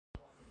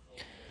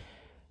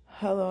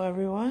Hello,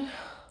 everyone.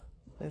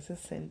 This is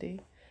Cindy,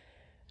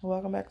 and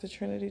welcome back to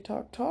Trinity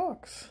Talk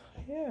Talks.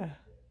 Yeah.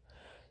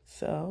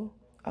 So,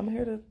 I'm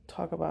here to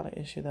talk about an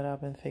issue that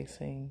I've been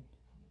facing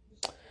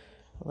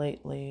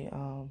lately.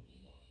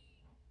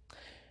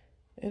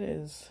 It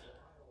is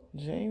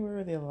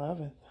January the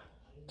 11th,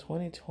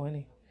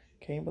 2020.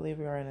 Can you believe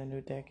we are in a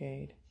new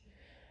decade?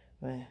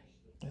 Man,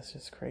 it's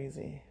just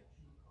crazy.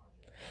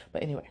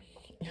 But anyway,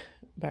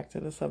 back to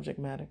the subject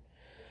matter.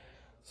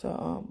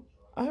 So,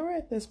 I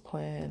read this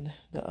plan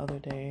the other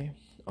day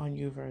on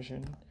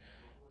YouVersion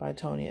by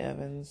Tony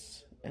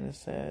Evans, and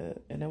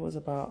it was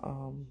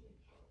about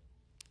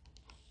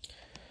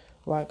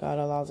why God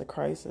allows a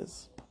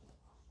crisis.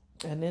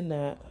 And in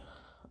that,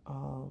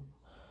 um,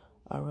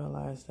 I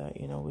realized that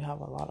we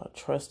have a lot of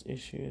trust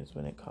issues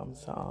when it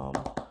comes to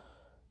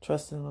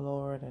trusting the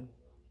Lord and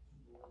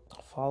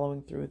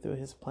following through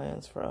His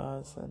plans for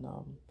us, and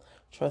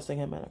trusting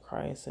Him in a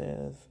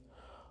crisis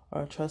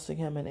or trusting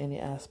Him in any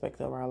aspect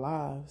of our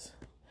lives.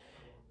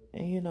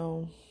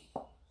 And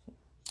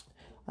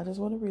I just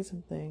want to read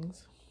some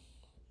things.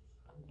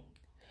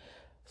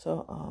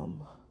 So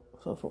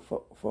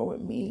for with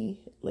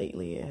me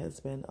lately, it has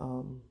been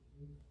I'm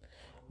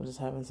just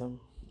having some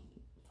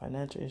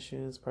financial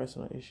issues,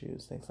 personal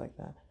issues, things like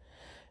that.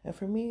 And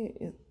for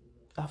me,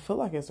 I feel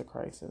like it's a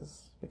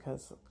crisis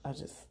because I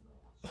just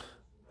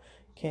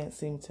can't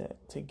seem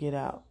to get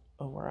out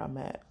of where I'm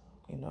at.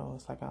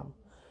 It's like I'm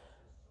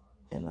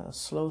in a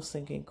slow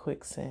sinking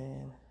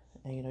quicksand,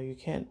 and you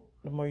can't.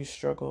 The more you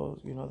struggle,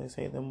 they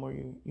say the more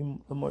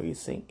the more you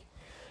sink.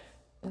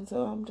 And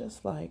so I'm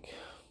just like,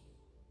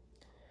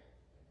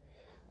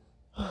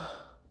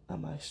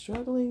 am I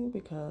struggling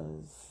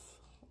because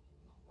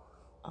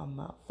I'm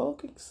not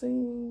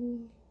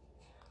focusing,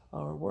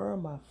 or where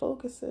my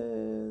focus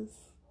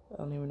is? I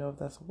don't even know if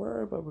that's a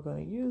word, but we're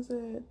going to use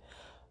it.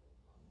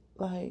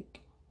 And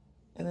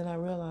then I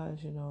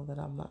realized, that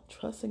I'm not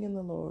trusting in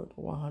the Lord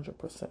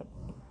 100%.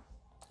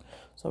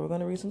 So we're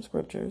going to read some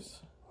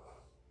scriptures.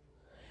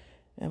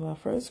 And my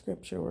first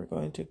scripture we're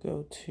going to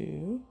go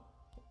to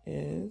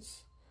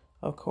is,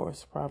 of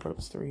course,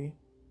 Proverbs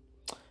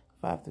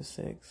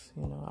 3:5-6.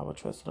 I will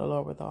trust in the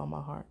Lord with all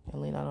my heart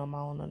and lean not on my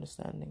own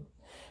understanding.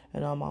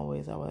 In all my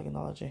ways I will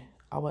acknowledge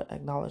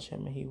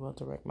Him, and He will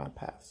direct my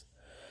paths.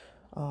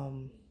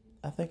 I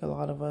think a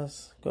lot of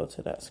us go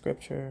to that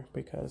scripture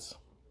because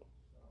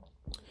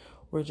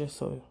we're just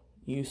so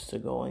used to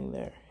going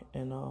there,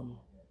 and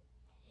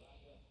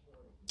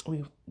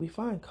we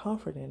find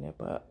comfort in it.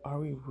 But are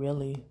we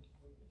really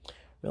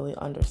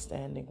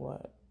understanding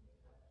what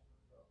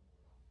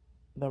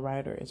the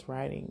writer is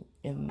writing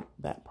in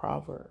that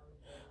proverb?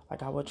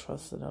 Like, I would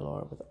trust in the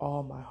Lord with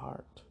all my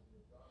heart,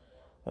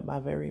 with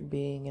my very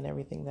being and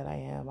everything that I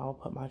am. I will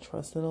put my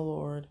trust in the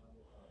Lord,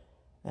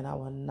 and I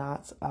will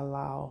not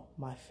allow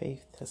my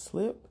faith to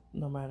slip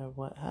no matter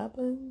what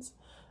happens.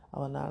 I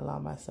will not allow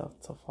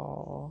myself to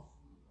fall.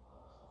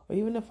 Or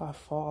even if I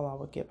fall, I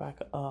will get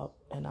back up,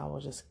 and I will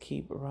just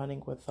keep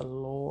running with the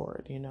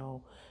Lord,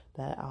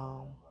 that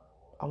I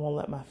won't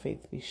let my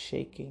faith be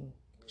shaken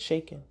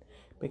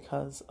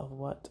because of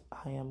what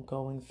I am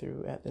going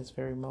through at this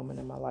very moment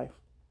in my life.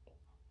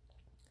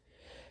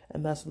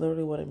 And that's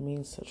literally what it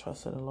means to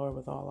trust in the Lord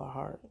with all our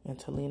heart and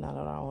to lean out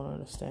on our own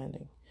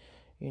understanding.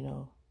 We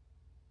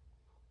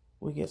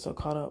get so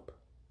caught up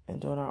in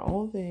doing our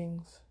own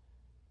things,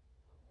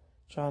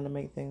 trying to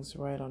make things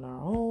right on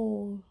our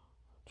own,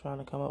 trying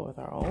to come up with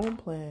our own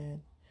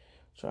plan,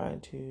 trying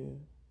to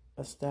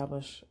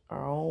establish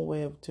our own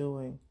way of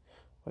doing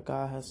what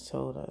God has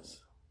told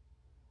us.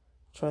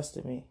 Trust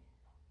in me,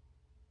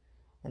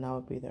 and I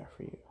will be there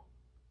for you.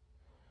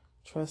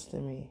 Trust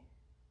in me,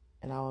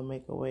 and I will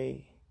make a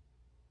way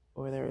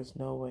where there is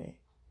no way.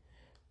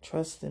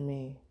 Trust in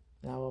me,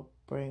 and I will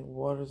bring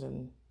waters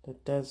in the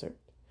desert.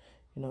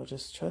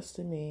 Just trust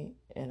in me,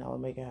 and I will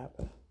make it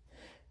happen.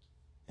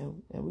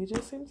 And we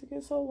just seem to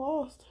get so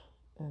lost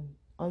and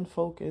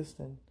unfocused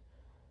and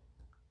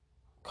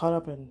caught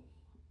up in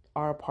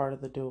our part of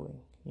the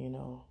doing.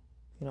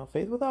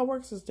 Faith without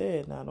works is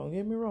dead. Now, don't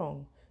get me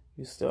wrong.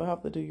 You still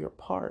have to do your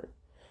part.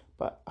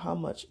 But how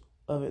much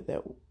of it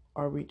that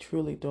are we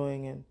truly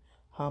doing, and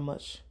how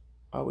much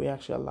are we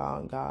actually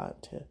allowing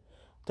God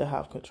to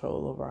have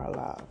control over our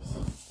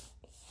lives?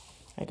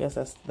 I guess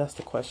that's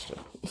the question.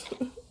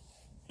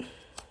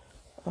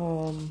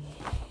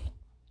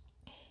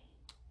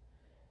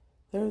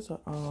 There's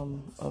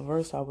a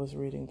verse I was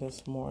reading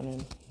this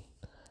morning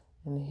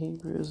in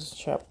Hebrews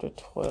chapter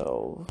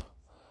 12,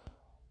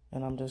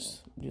 and I'm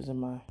just using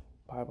my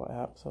Bible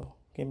app, so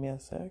give me a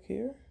sec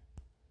here.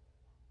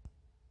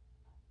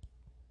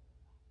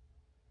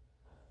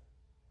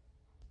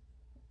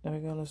 And we're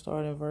going to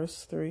start in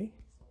verse 3.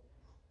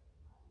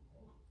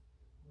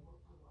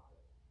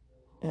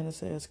 And it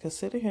says,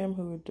 "Consider him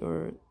who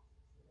endured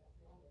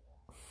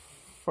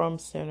from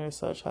sinners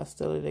such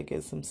hostility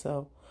against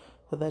himself,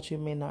 so that you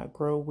may not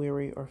grow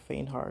weary or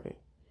faint-hearted.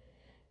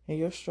 In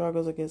your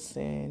struggles against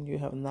sin, you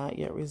have not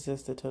yet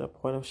resisted to the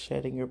point of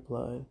shedding your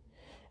blood.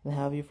 And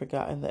have you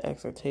forgotten the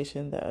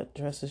exhortation that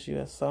addresses you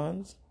as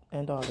sons?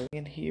 and daughters.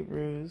 In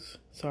Hebrews,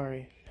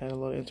 sorry, had a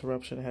little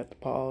interruption. I had to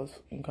pause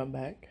and come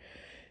back.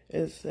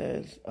 It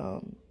says,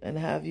 and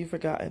have you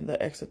forgotten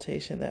the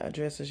exhortation that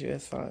addresses you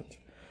as sons?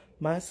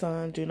 My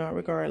son, do not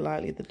regard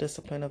lightly the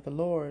discipline of the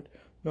Lord,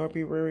 nor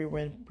be weary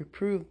when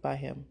reproved by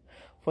him.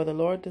 For the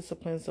Lord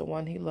disciplines the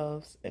one he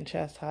loves and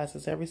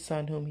chastises every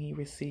son whom he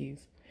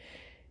receives.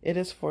 It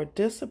is for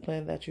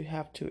discipline that you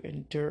have to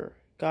endure.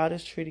 God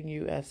is treating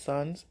you as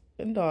sons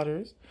and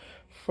daughters.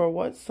 For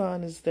what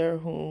son is there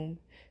whom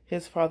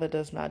his father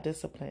does not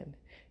discipline?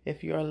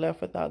 If you are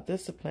left without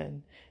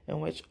discipline, in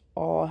which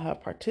all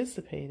have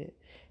participated,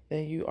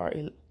 then you are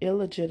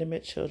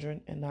illegitimate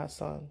children and not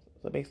sons.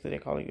 So basically, they're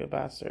calling you a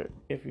bastard.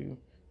 But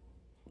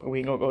we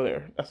ain't gonna go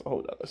there. That's a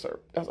whole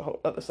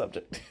other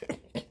subject.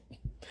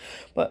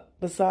 But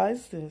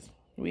besides this,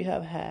 we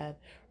have had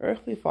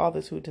earthly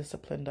fathers who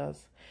disciplined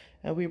us,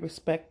 and we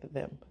respected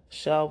them.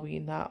 Shall we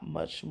not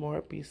much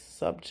more be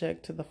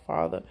subject to the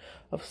Father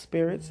of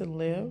spirits and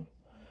live?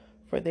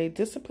 For they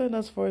discipline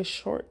us for a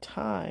short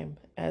time,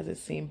 as it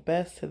seemed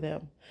best to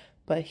them,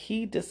 but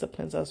he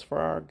disciplines us for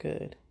our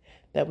good,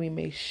 that we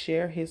may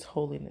share his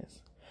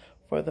holiness.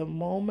 For the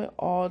moment,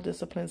 all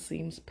discipline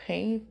seems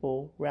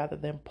painful rather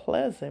than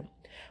pleasant,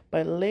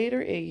 but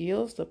later it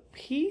yields the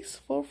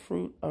peaceful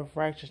fruit of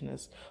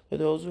righteousness to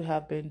those who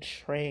have been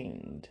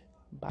trained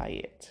by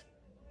it.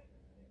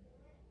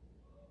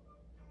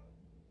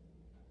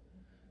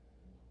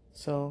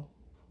 So,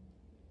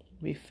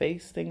 we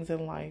face things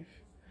in life.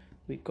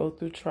 We go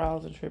through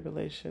trials and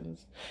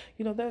tribulations.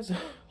 There's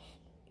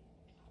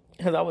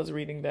as I was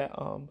reading that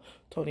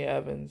Tony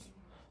Evans,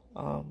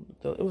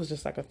 it was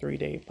just like a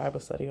 3-day Bible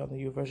study on the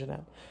YouVersion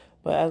app.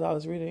 But as I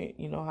was reading,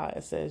 how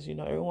it says,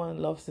 everyone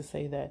loves to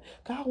say that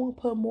God won't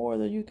put more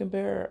than you can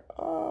bear.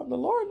 The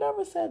Lord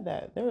never said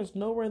that. There is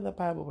nowhere in the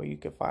Bible where you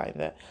can find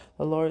that.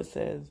 The Lord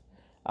says,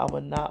 I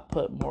will not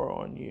put more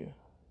on you.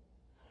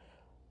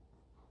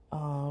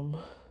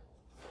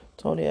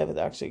 Tony Evans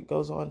actually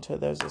goes on to,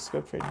 there's a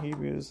scripture in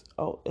Hebrews.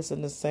 Oh, it's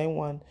in the same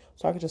one.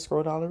 So I can just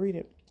scroll down and read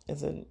it.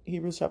 It's in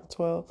Hebrews chapter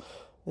 12.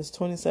 It's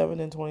 27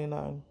 and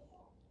 29.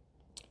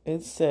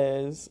 It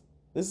says,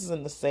 this is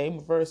in the same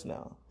verse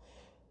now.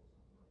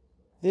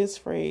 This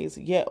phrase,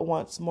 yet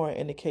once more,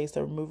 indicates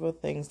the removal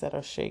of things that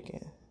are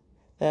shaken.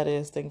 That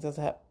is, things that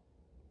have.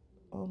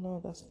 Oh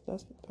no, that's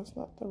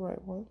not the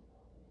right one.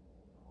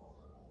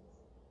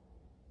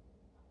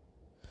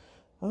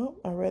 Oh,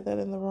 I read that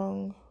in the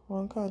wrong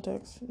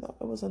context. No,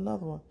 it was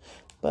another one.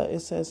 But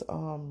it says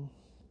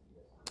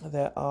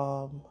that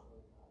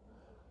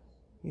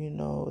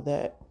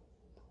that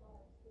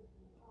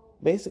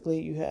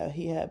basically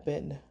he had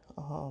been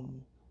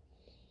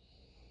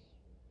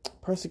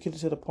persecuted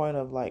to the point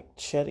of like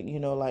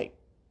shedding, like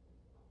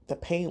the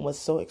pain was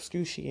so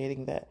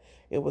excruciating that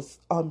it was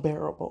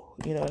unbearable,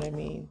 you know what I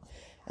mean?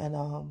 And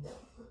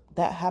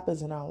that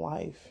happens in our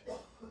life.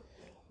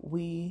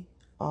 We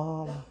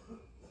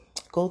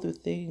go through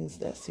things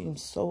that seem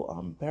so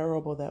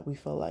unbearable that we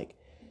feel like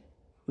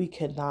we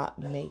cannot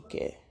make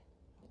it.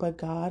 But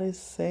God is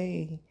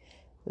saying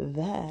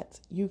that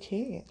you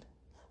can.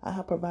 I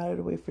have provided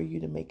a way for you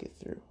to make it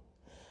through.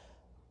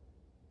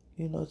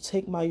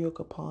 Take my yoke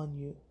upon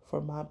you,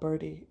 for my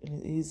burden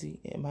is easy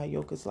and my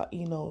yoke is light.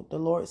 The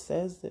Lord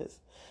says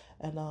this.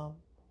 And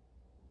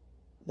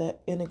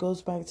it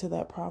goes back to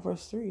that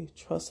Proverbs 3.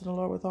 Trust in the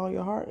Lord with all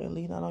your heart and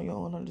lean not on your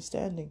own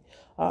understanding.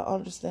 Our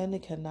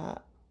understanding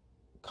cannot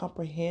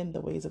comprehend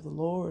the ways of the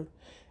Lord,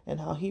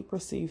 and how he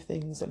perceives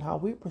things and how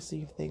we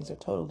perceive things are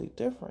totally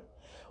different.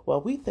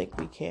 Well, we think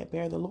we can't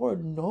bear. The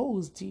Lord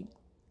knows deep.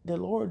 The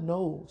Lord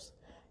knows.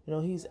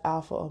 He's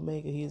Alpha,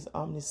 Omega. He's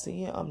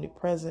omniscient,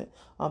 omnipresent,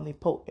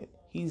 omnipotent.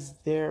 He's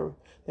there.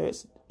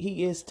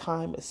 He is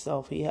time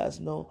itself. He has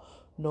no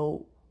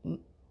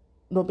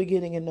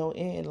beginning and no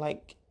end.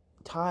 Like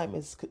time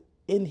is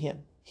in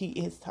him. He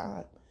is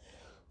time.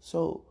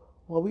 So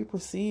what we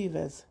perceive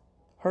as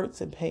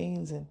hurts and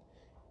pains and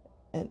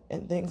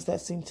things that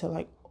seem to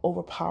like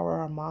overpower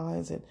our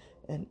minds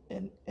and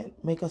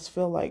make us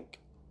feel like,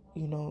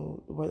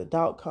 where the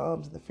doubt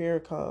comes and the fear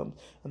comes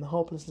and the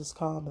hopelessness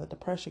comes and the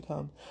depression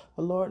comes,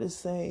 the Lord is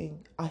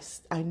saying,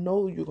 I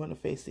know you're going to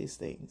face these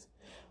things,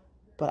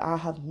 but I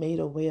have made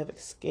a way of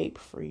escape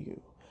for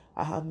you.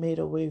 I have made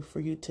a way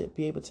for you to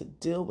be able to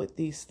deal with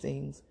these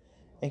things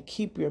and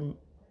keep your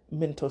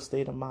mental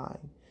state of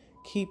mind,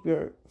 keep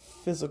your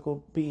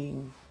physical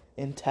being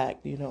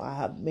intact. I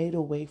have made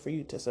a way for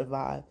you to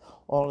survive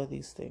all of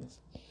these things.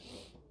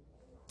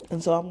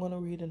 And so I'm going to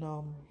read in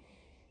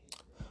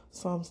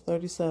Psalms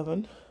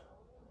 37.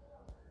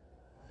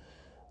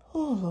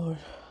 Oh Lord,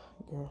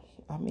 girl.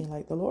 I mean,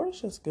 like, the Lord is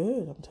just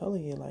good. I'm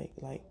telling you,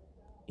 like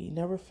he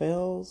never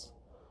fails.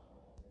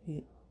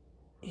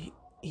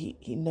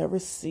 He never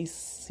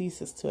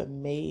ceases to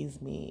amaze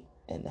me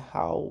and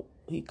how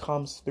he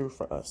comes through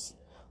for us.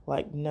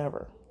 Like,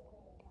 never.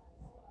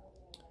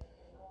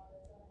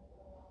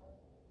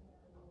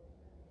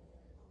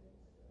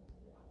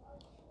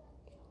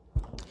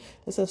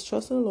 It says,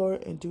 trust in the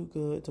Lord and do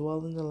good,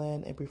 dwell in the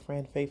land and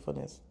befriend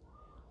faithfulness.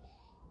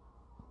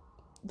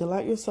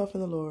 Delight yourself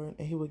in the Lord,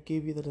 and he will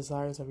give you the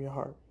desires of your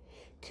heart.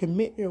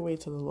 Commit your way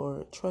to the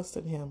Lord. Trust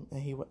in him,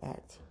 and he will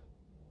act.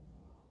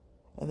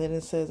 And then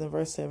it says in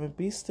verse 7,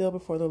 be still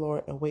before the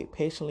Lord and wait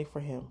patiently for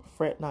him.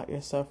 Fret not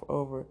yourself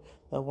over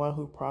the one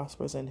who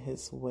prospers in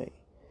his way,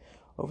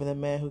 over the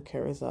man who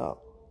carries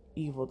out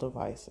evil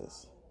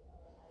devices.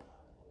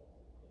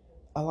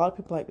 A lot of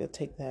people like to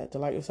take that,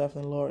 delight yourself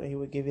in the Lord, and he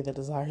will give you the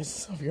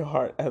desires of your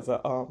heart as a,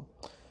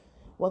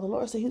 well, the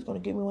Lord said he's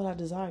going to give me what I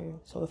desire.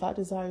 So if I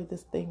desire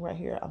this thing right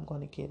here, I'm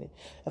going to get it.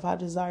 If I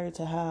desire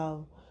to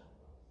have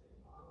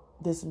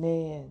this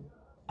man,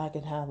 I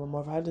can have him.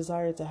 Or if I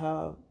desire to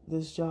have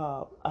this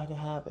job, I can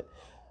have it.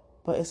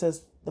 But it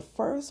says the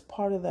first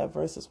part of that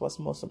verse is what's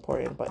most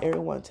important. But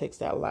everyone takes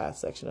that last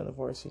section of the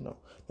verse,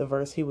 the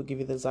verse, he will give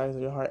you the desires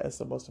of your heart, as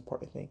the most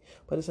important thing.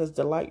 But it says,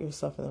 delight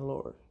yourself in the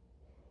Lord.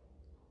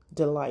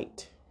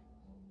 Delight.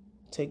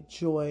 Take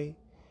joy.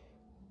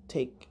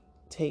 Take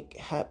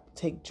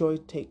joy,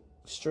 take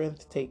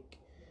strength, take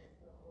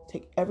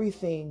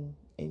everything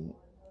and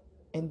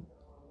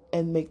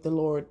make the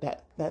Lord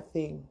that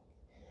thing.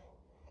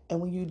 And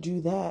when you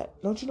do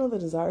that, don't you know the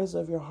desires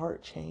of your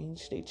heart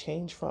change? They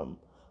change from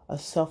a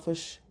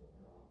selfish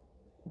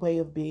way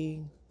of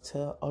being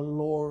to a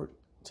Lord,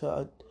 to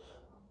a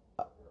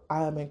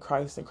I am in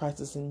Christ and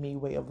Christ is in me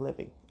way of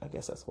living. I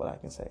guess that's what I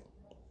can say.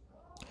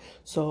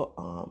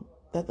 So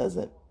that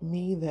doesn't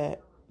mean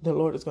that the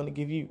Lord is going to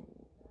give you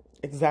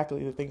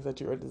exactly the things that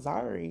you are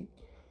desiring,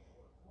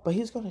 but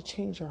he's going to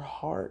change your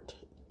heart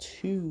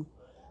to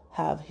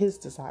have his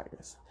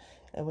desires.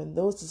 And when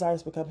those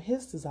desires become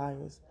his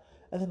desires,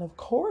 and then of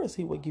course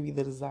he will give you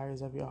the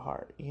desires of your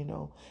heart, and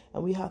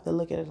we have to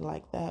look at it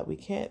like that. We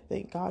can't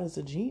think God is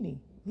a genie.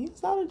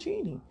 He's not a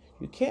genie.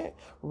 You can't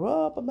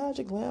rub a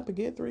magic lamp and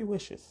get 3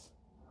 wishes.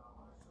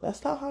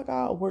 That's not how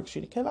God works.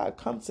 You cannot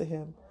come to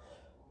him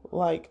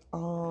like,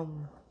 oh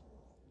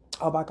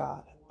my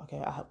God. Okay,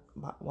 I have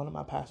one of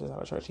my pastors at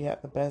our church. He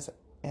had the best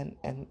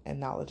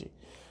analogy.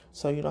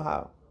 So you know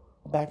how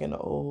back in the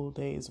old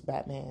days,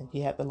 Batman, he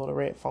had the little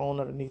red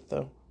phone underneath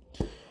the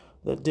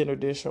dinner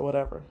dish or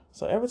whatever.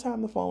 So every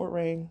time the phone would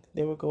ring,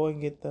 they would go and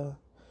get the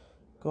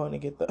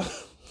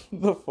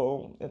the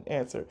phone and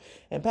answer,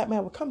 and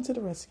Batman would come to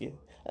the rescue.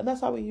 And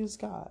that's how we use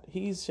God.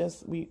 He's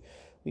just we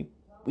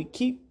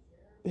keep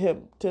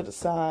him to the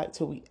side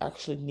till we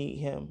actually need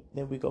him.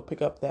 Then we go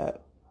pick up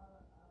that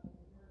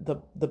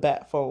the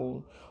bat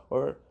phone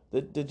or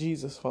the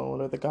Jesus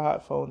phone or the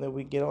God phone that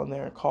we get on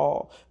there and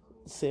call,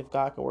 see if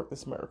God can work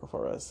this miracle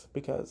for us.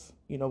 Because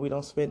we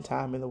don't spend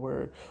time in the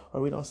Word, or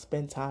we don't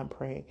spend time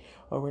praying,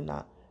 or we're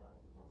not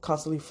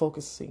constantly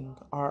focusing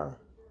our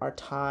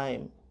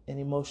time and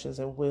emotions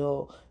and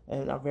will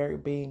and our very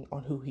being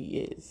on who he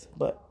is.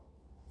 But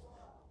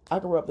I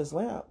can rub this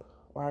lamp,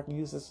 or I can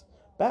use this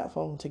bat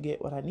phone to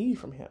get what I need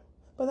from him.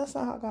 But that's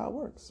not how God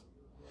works.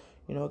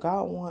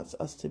 God wants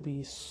us to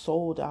be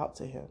sold out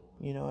to him.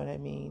 You know what I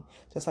mean?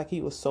 Just like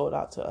he was sold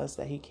out to us,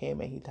 that he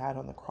came and he died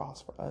on the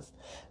cross for us.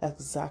 That's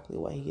exactly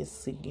what he is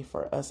seeking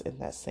for us in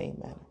that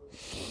same manner.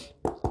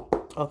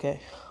 Okay,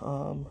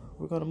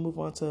 we're going to move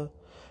on to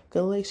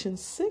Galatians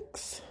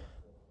 6.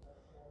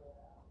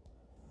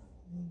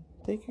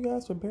 Thank you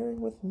guys for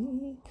bearing with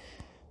me,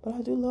 but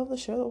I do love to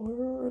share the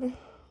word.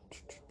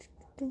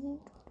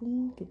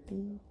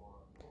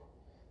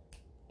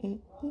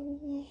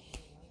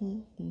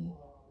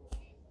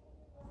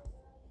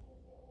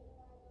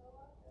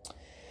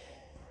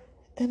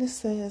 And it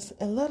says,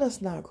 and let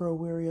us not grow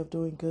weary of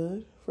doing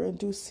good, for in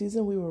due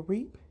season we will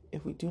reap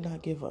if we do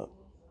not give up.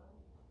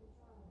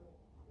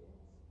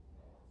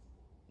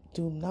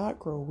 Do not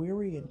grow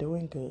weary in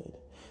doing good.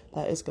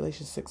 That is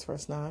Galatians 6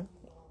 verse 9.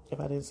 If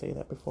I didn't say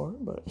that before,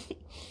 but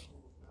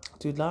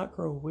do not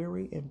grow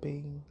weary in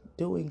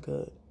doing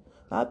good.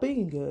 Not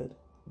being good,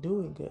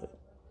 doing good.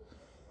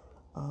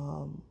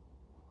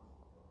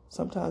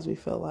 Sometimes we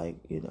feel like,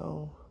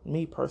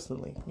 me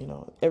personally,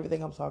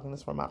 everything I'm talking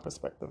is from my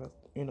perspective,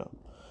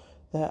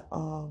 that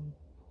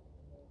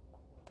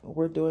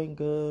we're doing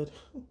good.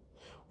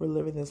 We're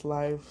living this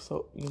life,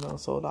 so,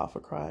 sold out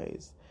for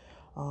Christ.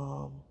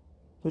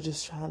 We're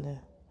just trying to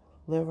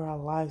live our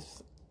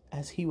lives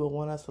as he would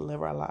want us to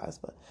live our lives.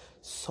 But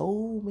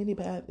so many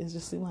bad, it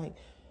just seems like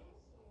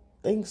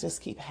things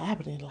just keep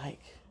happening.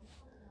 Like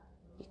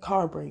your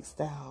car breaks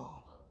down,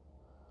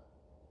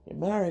 your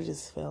marriage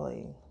is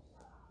failing,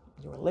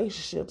 your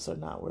relationships are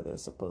not where they're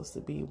supposed to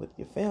be with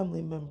your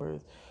family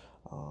members,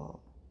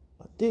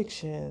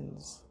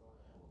 addictions,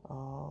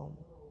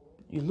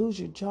 you lose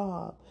your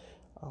job,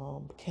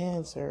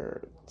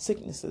 cancer,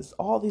 sicknesses,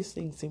 all these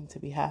things seem to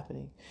be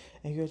happening.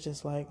 And you're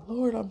just like,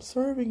 Lord, I'm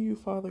serving you,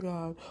 Father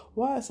God.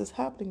 Why is this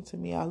happening to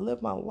me? I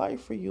live my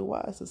life for you.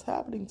 Why is this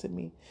happening to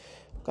me?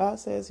 God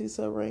says he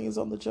still reigns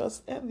on the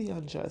just and the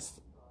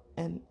unjust.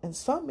 And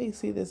some may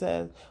see this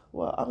as,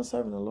 well, I'm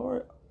serving the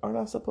Lord. Aren't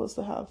I supposed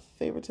to have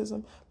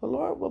favoritism? The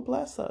Lord will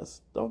bless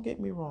us. Don't get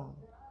me wrong.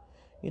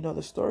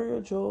 The story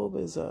of Job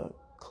is a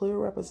clear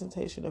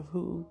representation of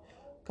who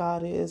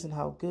God is and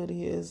how good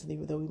he is. And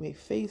even though we may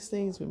face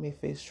things, we may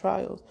face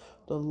trials,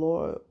 the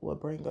Lord will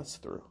bring us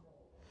through.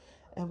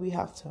 And we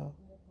have to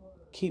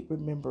keep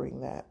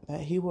remembering that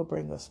he will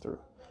bring us through,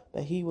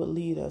 that he will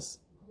lead us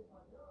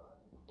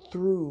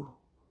through.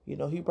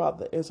 He brought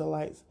the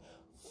Israelites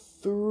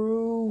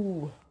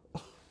through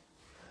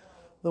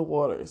the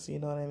waters. You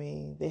know what I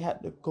mean? They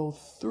had to go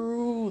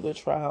through the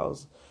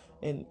trials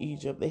in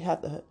Egypt. They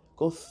had to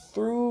go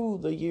through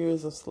the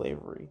years of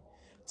slavery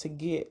to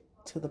get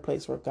to the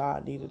place where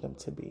God needed them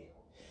to be.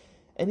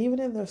 And even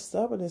in their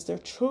stubbornness, their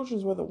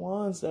children were the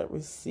ones that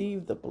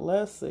received the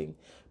blessing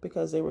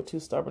because they were too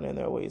stubborn in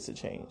their ways to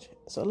change.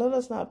 So let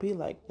us not be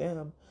like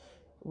them,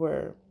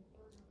 where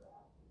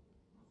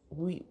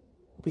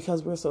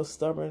because we're so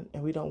stubborn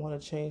and we don't want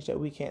to change, that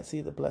we can't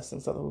see the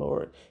blessings of the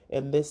Lord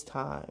in this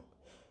time.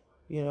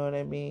 You know what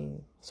I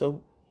mean?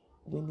 So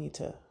we need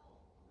to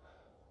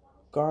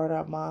guard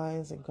our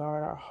minds and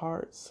guard our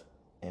hearts,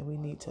 and we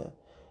need to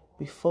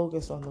be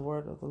focused on the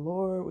word of the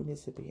Lord. We need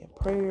to be in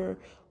prayer.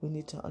 We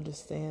need to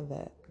understand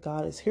that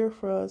God is here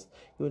for us.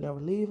 He will never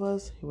leave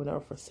us. He will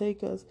never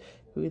forsake us.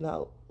 He will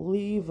not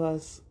leave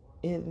us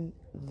in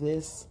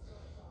this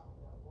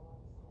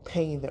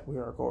pain that we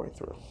are going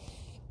through.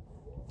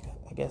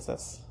 I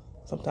guess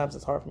sometimes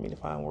it's hard for me to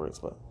find words,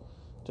 but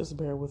just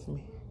bear with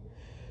me.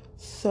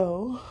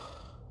 So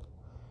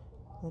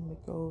let me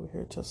go over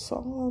here to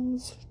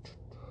Psalms.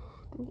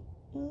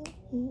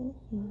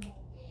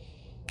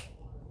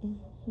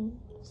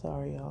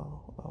 Sorry,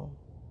 y'all.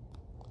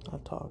 I'm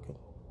talking.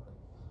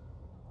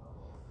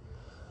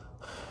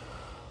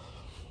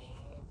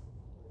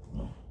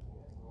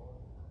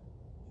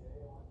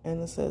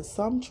 And it says,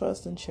 some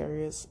trust in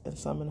chariots and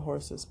some in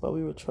horses, but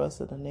we will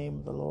trust in the name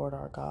of the Lord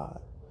our God.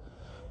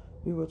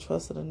 We will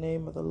trust in the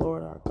name of the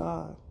Lord our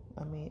God.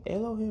 I mean,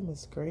 Elohim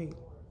is great.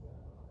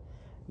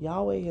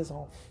 Yahweh is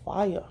on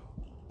fire.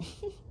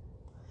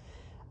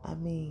 I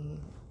mean,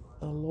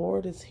 the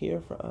Lord is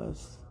here for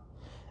us,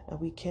 and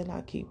we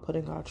cannot keep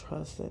putting our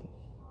trust in.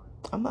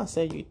 I'm not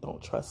saying you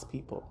don't trust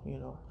people,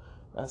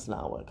 That's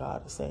not what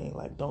God is saying.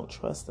 Like, don't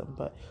trust them,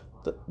 but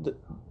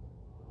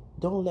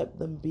don't let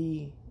them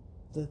be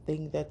the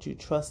thing that you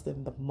trust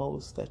in the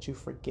most, that you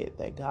forget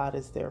that God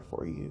is there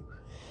for you,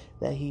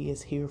 that he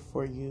is here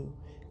for you,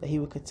 that he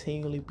will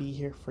continually be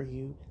here for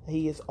you, that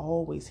he is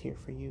always here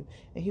for you,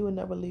 and he will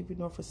never leave you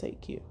nor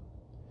forsake you.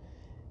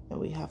 And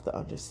we have to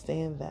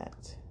understand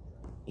that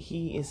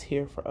he is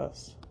here for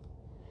us.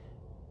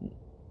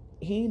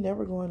 He ain't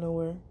never going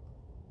nowhere.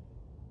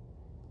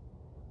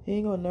 He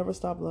ain't gonna never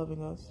stop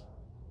loving us.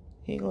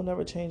 He ain't gonna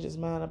never change his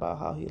mind about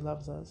how he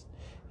loves us.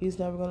 He's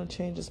never gonna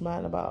change his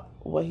mind about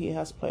what he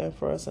has planned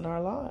for us in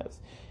our lives.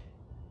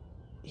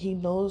 He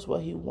knows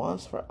what he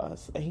wants for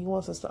us, and he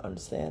wants us to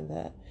understand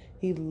that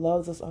he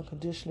loves us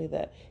unconditionally,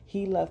 that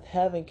he left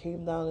heaven,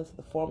 came down into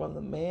the form of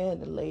the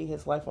man, and laid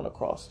his life on the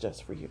cross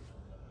just for you.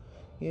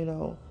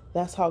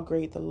 That's how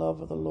great the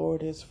love of the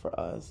Lord is for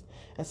us.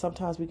 And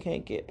sometimes we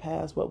can't get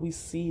past what we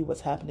see,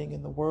 what's happening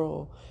in the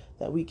world,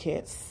 that we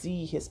can't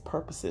see his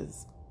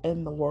purposes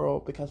in the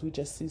world because we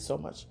just see so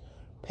much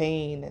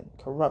pain and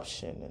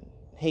corruption and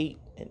hate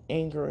and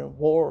anger and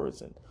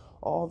wars and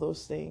all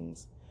those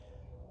things.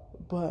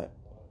 But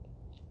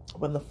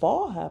when the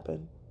fall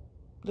happened,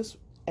 this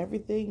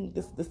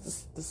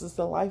is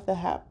the life that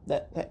happened.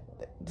 That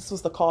this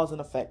was the cause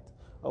and effect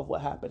of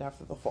what happened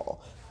after the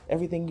fall.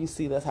 Everything you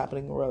see that's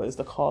happening in the world is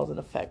the cause and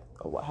effect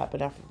of what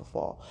happened after the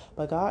fall.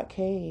 But God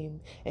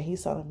came and he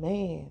saw a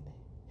man,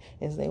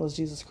 and his name was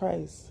Jesus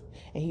Christ,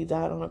 and he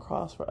died on the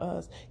cross for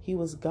us. He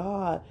was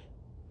God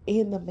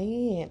in the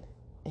man,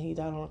 and he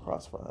died on the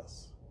cross for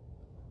us,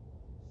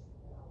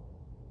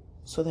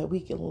 so that we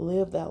can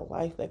live that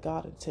life that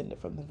God intended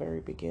from the very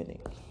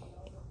beginning.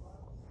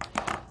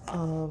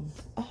 I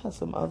have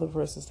some other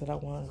verses that I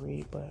want to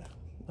read, but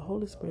the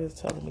Holy Spirit is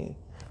telling me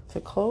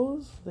to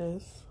close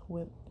this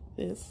with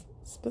this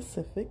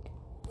specific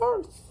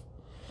verse.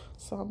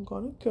 So I'm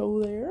going to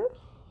go there.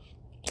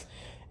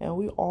 And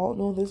we all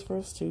know this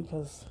verse too,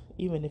 because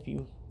even if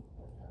you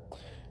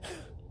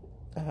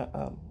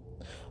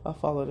I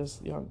follow this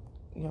young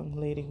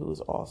lady who's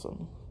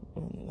awesome,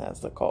 and that's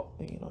the cult,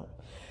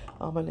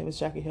 her name is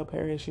Jackie Hill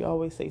Perry, and she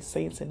always says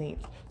saints and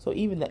ain'ts. So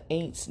even the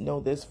ain'ts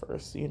know this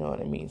verse, you know what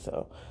I mean?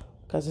 So,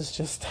 because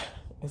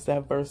it's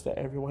that verse that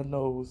everyone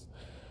knows,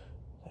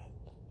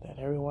 that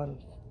everyone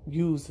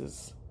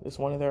uses. It's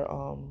one of their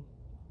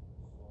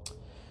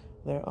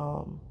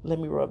let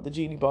me rub the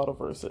genie bottle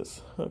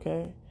verses,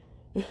 okay?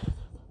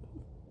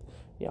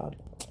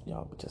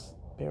 y'all just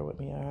bear with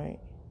me, all right?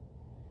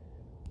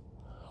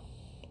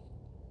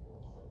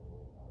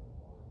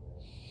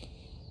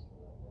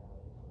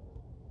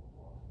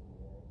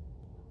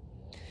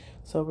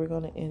 So we're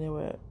going to end it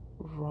with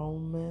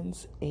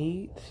Romans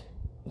 8,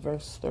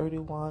 verse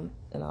 31,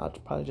 and I'll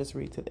probably just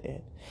read to the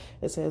end.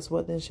 It says,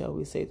 what then shall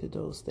we say to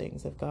those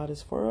things? If God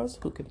is for us,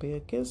 who can be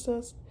against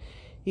us?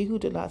 He who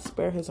did not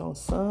spare his own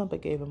son,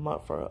 but gave him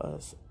up for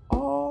us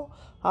all,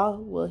 how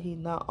will he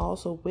not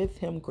also with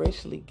him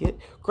graciously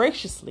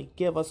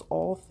give us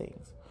all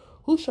things?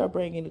 Who shall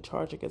bring any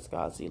charge against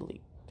God's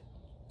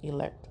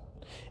elect?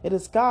 It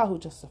is God who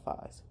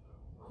justifies.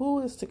 Who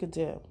is to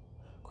condemn?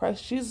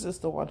 Christ Jesus is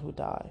the one who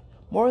died.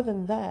 More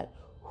than that,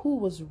 who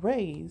was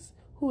raised,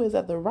 who is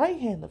at the right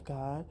hand of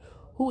God,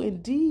 who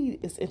indeed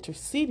is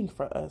interceding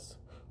for us.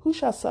 Who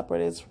shall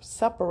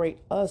separate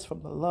us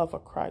from the love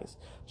of Christ?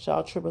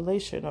 Shall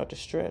tribulation or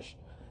distress,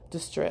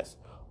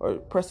 or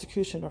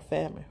persecution or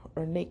famine,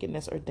 or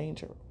nakedness or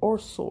danger, or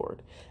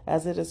sword?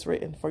 As it is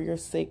written, for your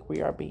sake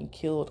we are being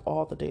killed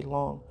all the day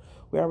long.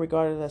 We are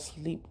regarded as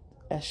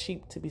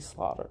sheep to be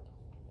slaughtered.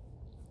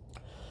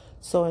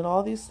 So in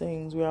all these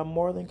things we are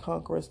more than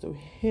conquerors through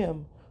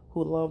him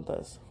who loved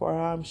us. For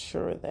I am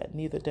sure that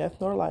neither death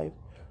nor life,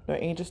 nor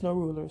angels nor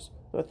rulers,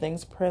 nor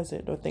things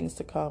present, nor things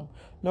to come,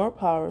 nor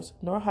powers,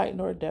 nor height,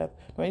 nor depth,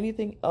 nor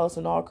anything else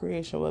in all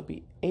creation will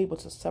be able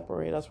to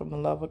separate us from the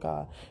love of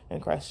God in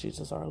Christ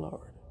Jesus our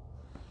Lord.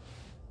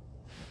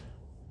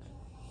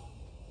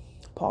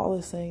 Paul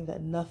is saying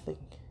that nothing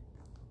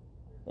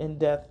in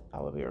death I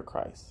will be with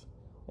Christ.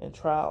 In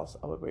trials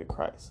I will be with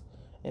Christ.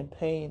 In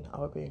pain I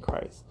will be in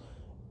Christ.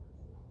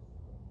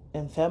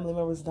 And family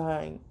members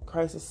dying,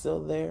 Christ is still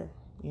there,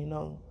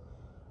 No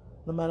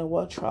matter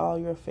what trial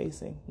you're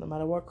facing, no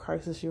matter what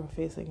crisis you're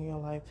facing in your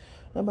life,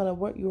 no matter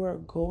what you are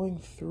going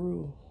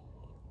through,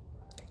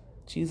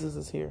 Jesus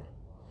is here.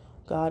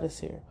 God is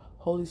here.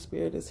 Holy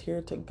Spirit is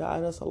here to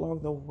guide us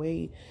along the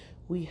way.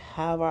 We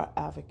have our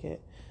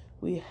advocate.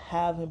 We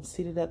have him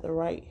seated at the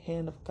right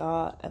hand of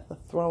God at the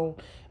throne,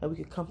 and we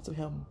can come to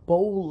him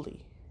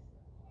boldly,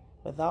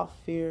 without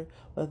fear,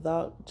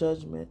 without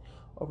judgment,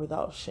 or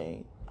without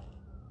shame.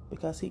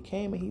 Because he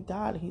came and he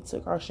died and he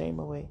took our shame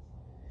away.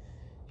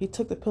 He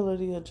took the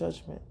penalty of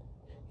judgment.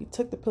 He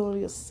took the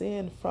penalty of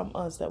sin from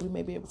us that we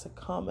may be able to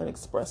come and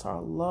express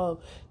our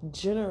love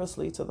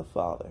generously to the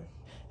Father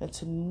and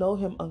to know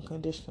him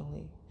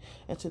unconditionally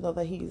and to know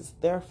that he is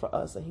there for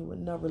us and he would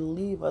never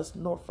leave us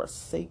nor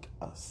forsake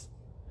us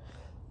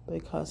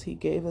because he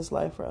gave his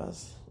life for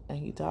us and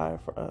he died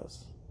for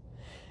us.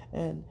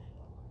 And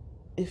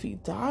if he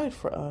died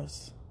for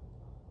us,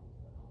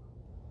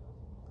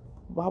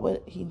 why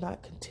would he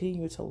not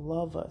continue to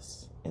love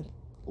us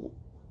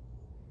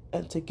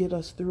and to get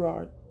us through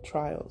our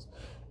trials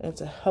and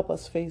to help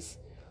us face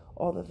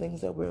all the things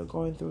that we're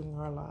going through in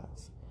our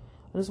lives?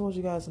 I just want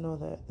you guys to know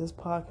that this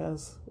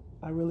podcast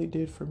I really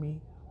did for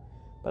me,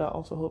 but I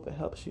also hope it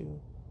helps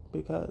you,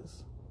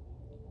 because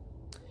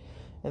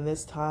in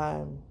this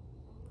time,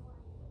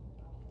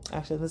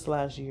 actually this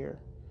last year,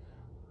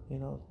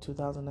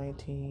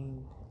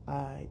 2019,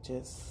 I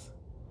just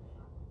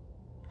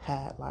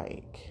had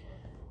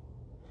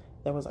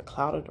there was a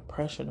cloud of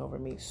depression over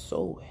me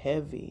so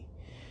heavy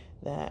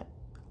that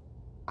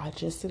I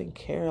just didn't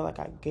care.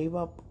 I gave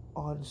up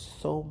on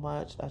so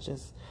much. I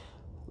just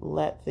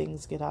let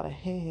things get out of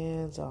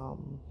hands. I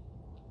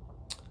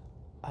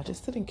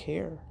just didn't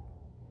care.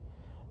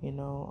 I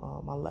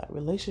let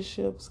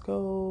relationships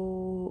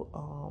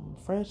go,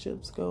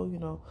 friendships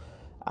go.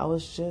 I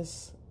was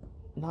just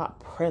not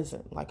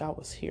present. I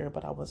was here,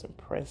 but I wasn't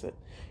present.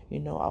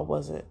 I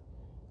wasn't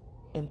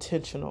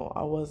intentional.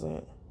 I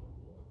wasn't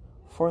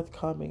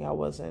forthcoming. I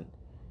wasn't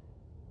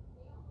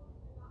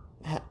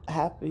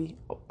happy.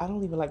 I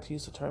don't even like to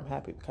use the term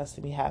happy, because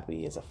to me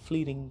happy is a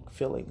fleeting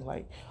feeling.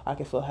 I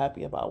can feel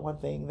happy about one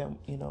thing, then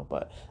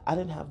but I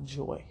didn't have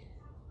joy.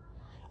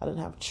 I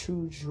didn't have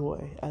true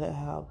joy. I didn't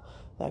have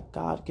that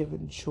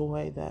God-given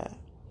joy that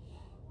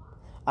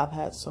I've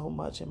had so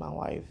much in my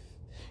life.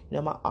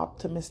 My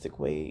optimistic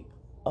way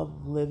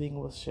of living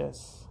was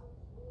just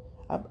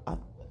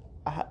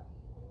I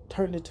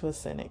turned into a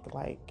cynic,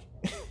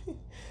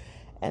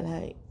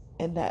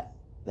 and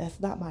that's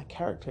not my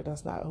character.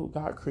 That's not who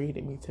God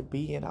created me to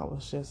be. And I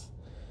was just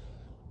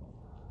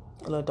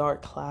in a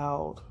dark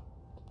cloud,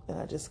 and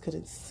I just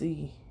couldn't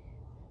see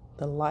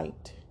the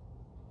light.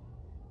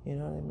 You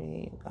know what I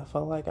mean? I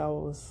felt like I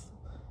was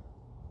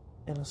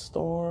in a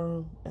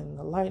storm, and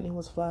the lightning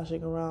was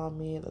flashing around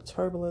me, and the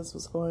turbulence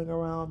was going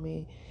around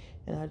me,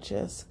 and I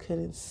just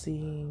couldn't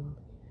seem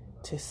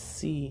to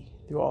see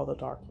through all the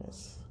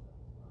darkness.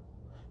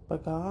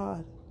 But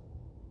God,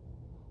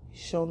 He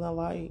shone that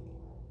light,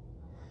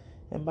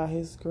 and by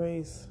His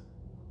grace,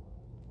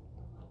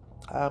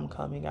 I'm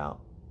coming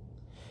out.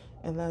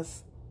 And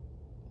that's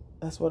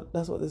what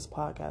this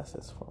podcast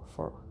is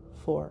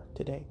for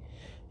today.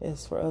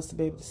 Is for us to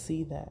be able to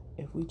see that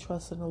if we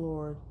trust in the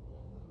Lord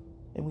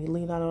and we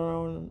lean on our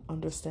own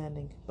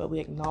understanding, but we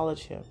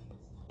acknowledge Him,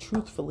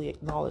 truthfully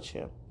acknowledge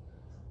Him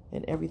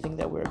in everything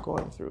that we're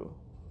going through,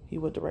 He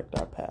would direct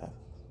our path.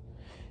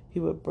 He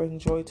would bring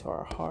joy to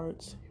our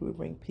hearts. He would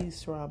bring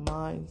peace to our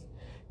minds.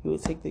 He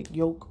would take the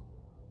yoke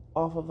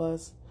off of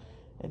us,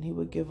 and He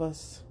would give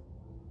us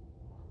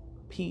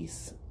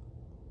peace,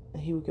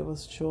 and He would give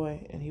us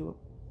joy, and He would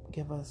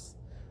give us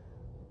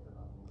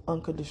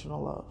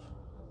unconditional love.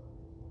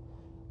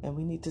 And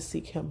we need to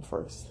seek Him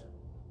first,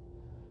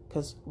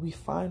 because we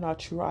find our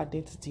true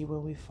identity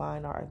when we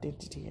find our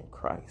identity in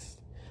Christ.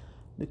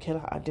 We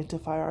cannot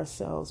identify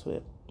ourselves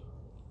with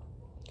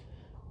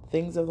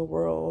things of the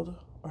world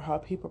or how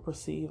people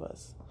perceive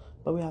us,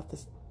 but we have to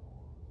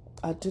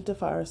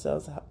identify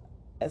ourselves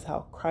as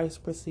how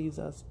Christ perceives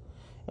us,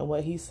 And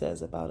what he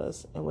says about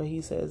us, and what he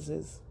says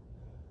is,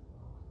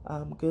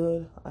 I'm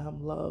good, I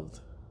am loved,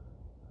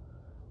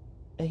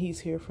 and he's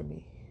here for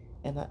me,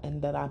 and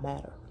that I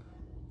matter.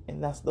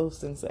 And that's those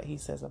things that he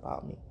says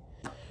about me.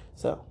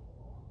 So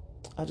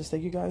I just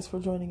thank you guys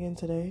for joining in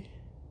today.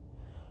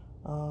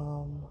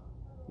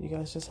 You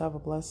guys just have a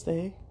blessed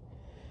day.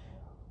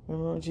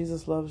 Remember,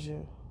 Jesus loves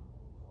you.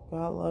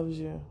 God loves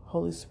you.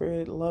 Holy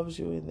Spirit loves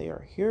you, and they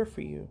are here for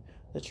you.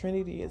 The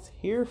Trinity is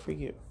here for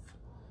you.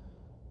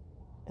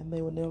 And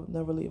they will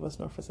never leave us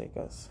nor forsake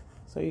us.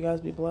 So you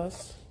guys be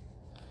blessed.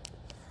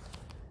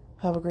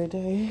 Have a great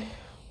day.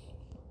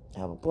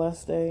 Have a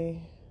blessed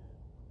day.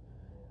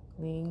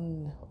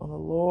 Lean on the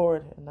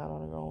Lord and not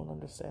on your own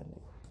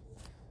understanding.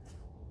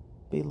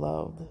 Be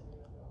loved.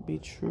 Be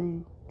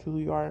true to who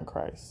you are in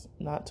Christ,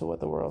 not to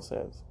what the world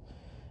says.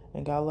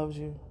 And God loves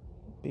you.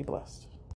 Be blessed.